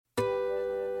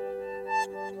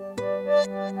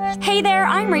Hey there,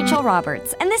 I'm Rachel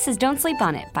Roberts, and this is Don't Sleep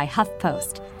On It by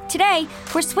HuffPost. Today,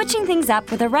 we're switching things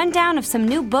up with a rundown of some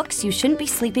new books you shouldn't be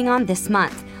sleeping on this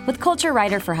month with culture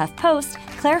writer for HuffPost,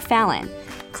 Claire Fallon.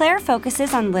 Claire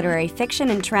focuses on literary fiction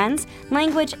and trends,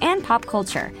 language, and pop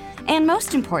culture. And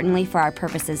most importantly for our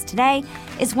purposes today,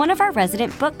 is one of our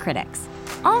resident book critics.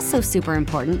 Also super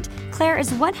important, Claire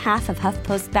is one half of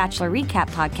HuffPost's Bachelor Recap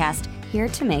podcast, Here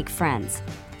to Make Friends.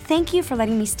 Thank you for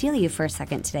letting me steal you for a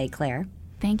second today, Claire.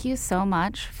 Thank you so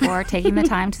much for taking the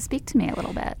time to speak to me a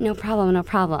little bit. No problem, no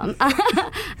problem.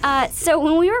 So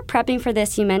when we were prepping for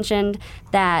this, you mentioned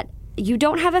that you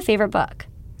don't have a favorite book.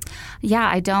 Yeah,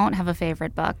 I don't have a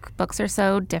favorite book. Books are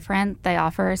so different. They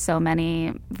offer so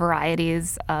many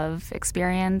varieties of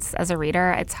experience as a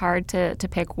reader. It's hard to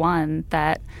pick one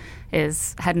that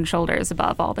is head and shoulders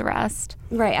above all the rest.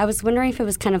 Right. I was wondering if it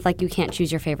was kind of like you can't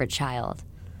choose your favorite child.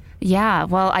 Yeah,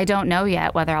 well, I don't know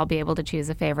yet whether I'll be able to choose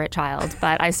a favorite child,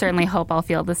 but I certainly hope I'll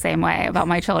feel the same way about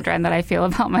my children that I feel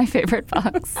about my favorite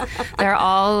books. They're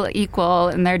all equal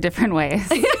in their different ways.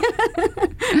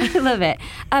 I love it.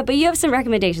 But you have some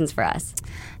recommendations for us.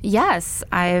 Yes,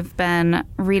 I've been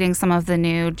reading some of the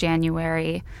new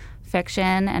January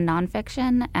fiction and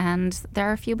nonfiction, and there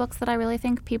are a few books that I really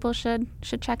think people should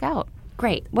check out.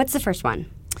 Great. What's the first one?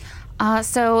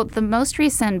 So the most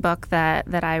recent book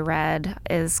that I read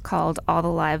is called All the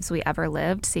Lives We Ever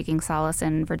Lived, Seeking Solace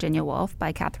in Virginia Woolf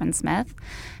by Catherine Smith.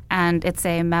 And it's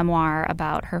a memoir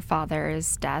about her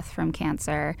father's death from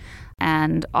cancer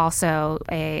and also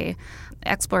a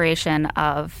exploration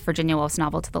of Virginia Woolf's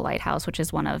novel To the Lighthouse, which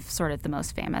is one of sort of the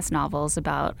most famous novels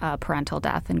about parental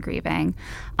death and grieving.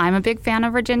 I'm a big fan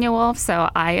of Virginia Woolf,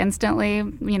 so I instantly,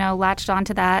 latched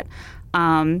onto that.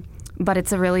 But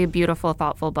it's a really beautiful,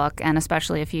 thoughtful book, and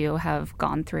especially if you have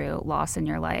gone through loss in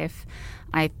your life,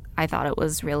 I thought it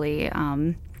was really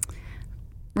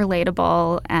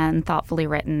relatable and thoughtfully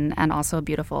written, and also a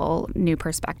beautiful new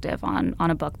perspective on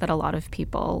a book that a lot of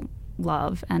people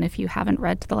love. And if you haven't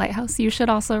read To the Lighthouse, you should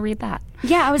also read that.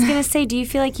 Yeah, I was going to say, do you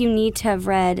feel like you need to have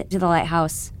read To the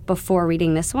Lighthouse before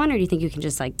reading this one, or do you think you can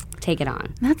just take it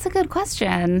on? That's a good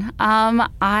question.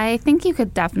 I think you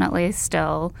could definitely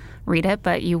still read it,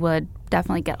 but you would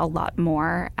definitely get a lot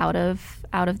more out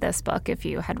of this book if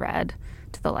you had read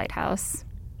To the Lighthouse.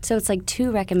 So it's like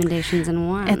two recommendations in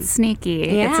one. It's sneaky.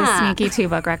 Yeah. It's a sneaky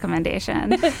two-book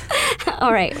recommendation.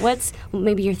 All right. What's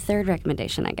maybe your third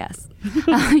recommendation, I guess?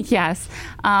 Yes.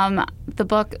 The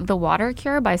book The Water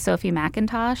Cure by Sophie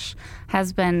McIntosh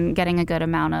has been getting a good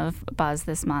amount of buzz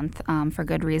this month for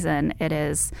good reason. It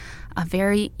is a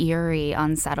very eerie,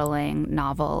 unsettling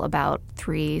novel about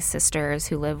three sisters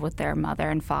who live with their mother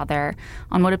and father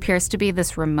on what appears to be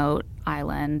this remote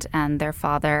island, and their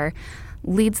father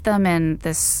leads them in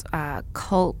this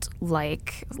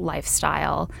cult-like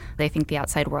lifestyle. They think the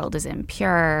outside world is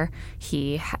impure.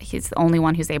 He's the only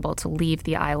one who's able to leave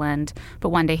the island, but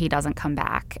one day he doesn't come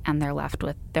back, and they're left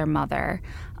with their mother.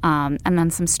 And then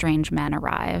some strange men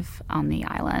arrive on the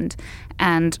island.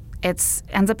 And it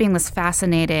ends up being this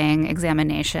fascinating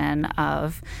examination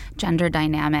of gender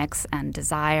dynamics and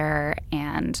desire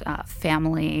and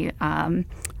family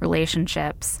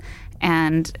relationships.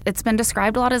 And it's been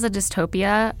described a lot as a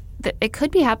dystopia. It could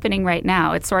be happening right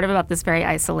now. It's sort of about this very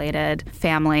isolated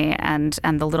family and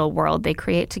the little world they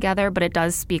create together, but it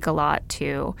does speak a lot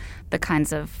to the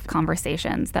kinds of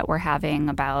conversations that we're having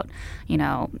about,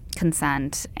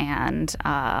 consent and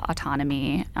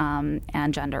autonomy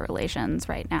and gender relations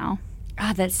right now.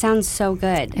 Ah, that sounds so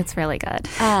good. It's really good.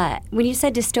 When you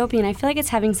said dystopian, I feel like it's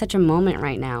having such a moment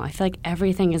right now. I feel like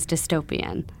everything is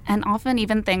dystopian. And often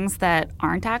even things that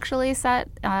aren't actually set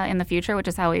in the future, which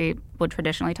is how we would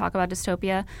traditionally talk about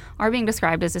dystopia, are being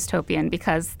described as dystopian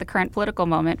because the current political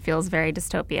moment feels very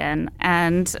dystopian.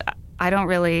 And I don't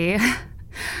really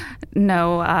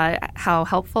know how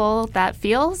helpful that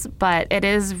feels, but it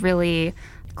is really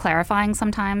clarifying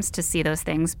sometimes to see those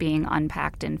things being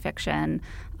unpacked in fiction.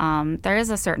 There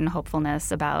is a certain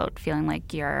hopefulness about feeling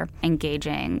like you're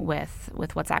engaging with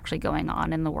what's actually going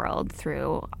on in the world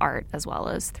through art as well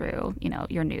as through,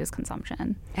 your news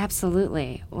consumption.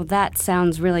 Absolutely. Well, that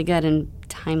sounds really good and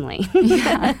timely.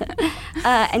 Yeah.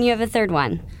 And you have a third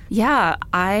one. Yeah,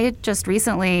 I just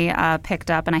recently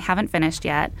picked up, and I haven't finished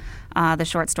yet, the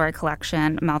short story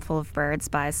collection Mouthful of Birds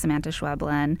by Samantha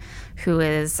Schweblin, who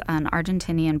is an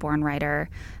Argentinian-born writer.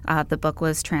 The book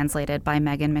was translated by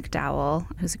Megan McDowell,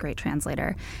 who's a great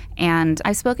translator. And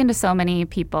I've spoken to so many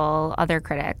people, other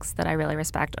critics that I really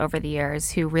respect over the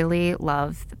years, who really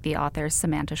love the author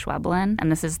Samantha Schweblin. And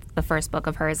this is the first book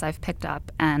of hers I've picked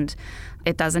up, and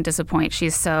it doesn't disappoint.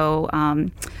 She's so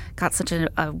got such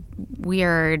a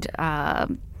weird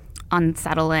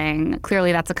unsettling.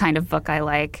 Clearly, that's a kind of book I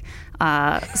like.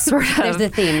 Sort of. There's a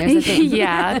theme.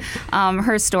 Yeah.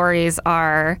 Her stories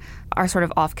are sort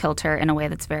of off-kilter in a way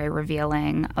that's very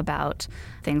revealing about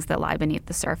things that lie beneath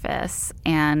the surface.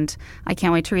 And I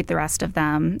can't wait to read the rest of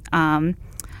them. And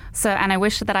I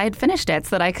wish that I had finished it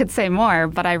so that I could say more,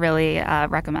 but I really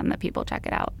recommend that people check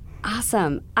it out.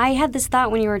 Awesome. I had this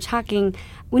thought when you were talking.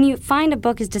 When you find a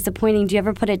book is disappointing, do you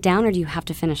ever put it down or do you have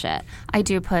to finish it? I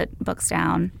do put books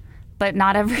down, but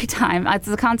not every time. It's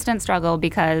a constant struggle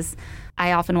because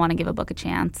I often want to give a book a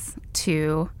chance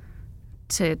to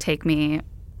take me.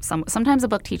 Sometimes a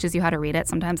book teaches you how to read it.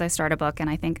 Sometimes I start a book and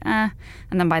I think, and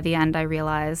then by the end I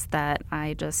realize that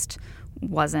I just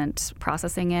wasn't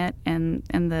processing it in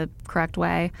the correct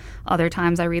way. Other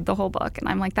times I read the whole book and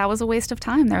I'm like, that was a waste of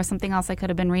time. There was something else I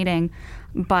could have been reading.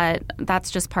 But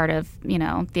that's just part of,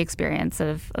 the experience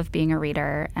of being a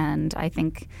reader. And I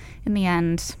think in the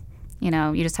end,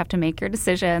 you just have to make your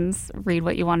decisions, read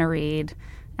what you want to read,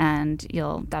 and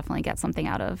you'll definitely get something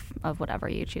out of whatever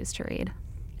you choose to read.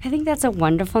 I think that's a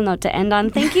wonderful note to end on.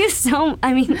 Thank you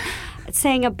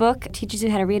saying a book teaches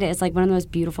you how to read it is like one of the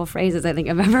most beautiful phrases I think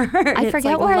I've ever heard. I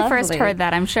forget where I first heard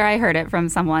that. I'm sure I heard it from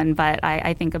someone, but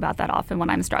I think about that often when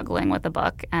I'm struggling with a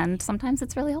book, and sometimes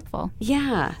it's really helpful.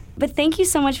 Yeah. But thank you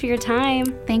so much for your time.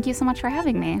 Thank you so much for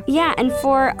having me. Yeah, and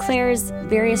for Claire's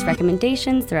various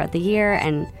recommendations throughout the year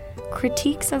and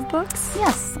critiques of books.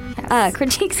 Yes.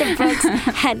 Critiques of books,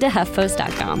 head to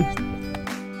HuffPost.com.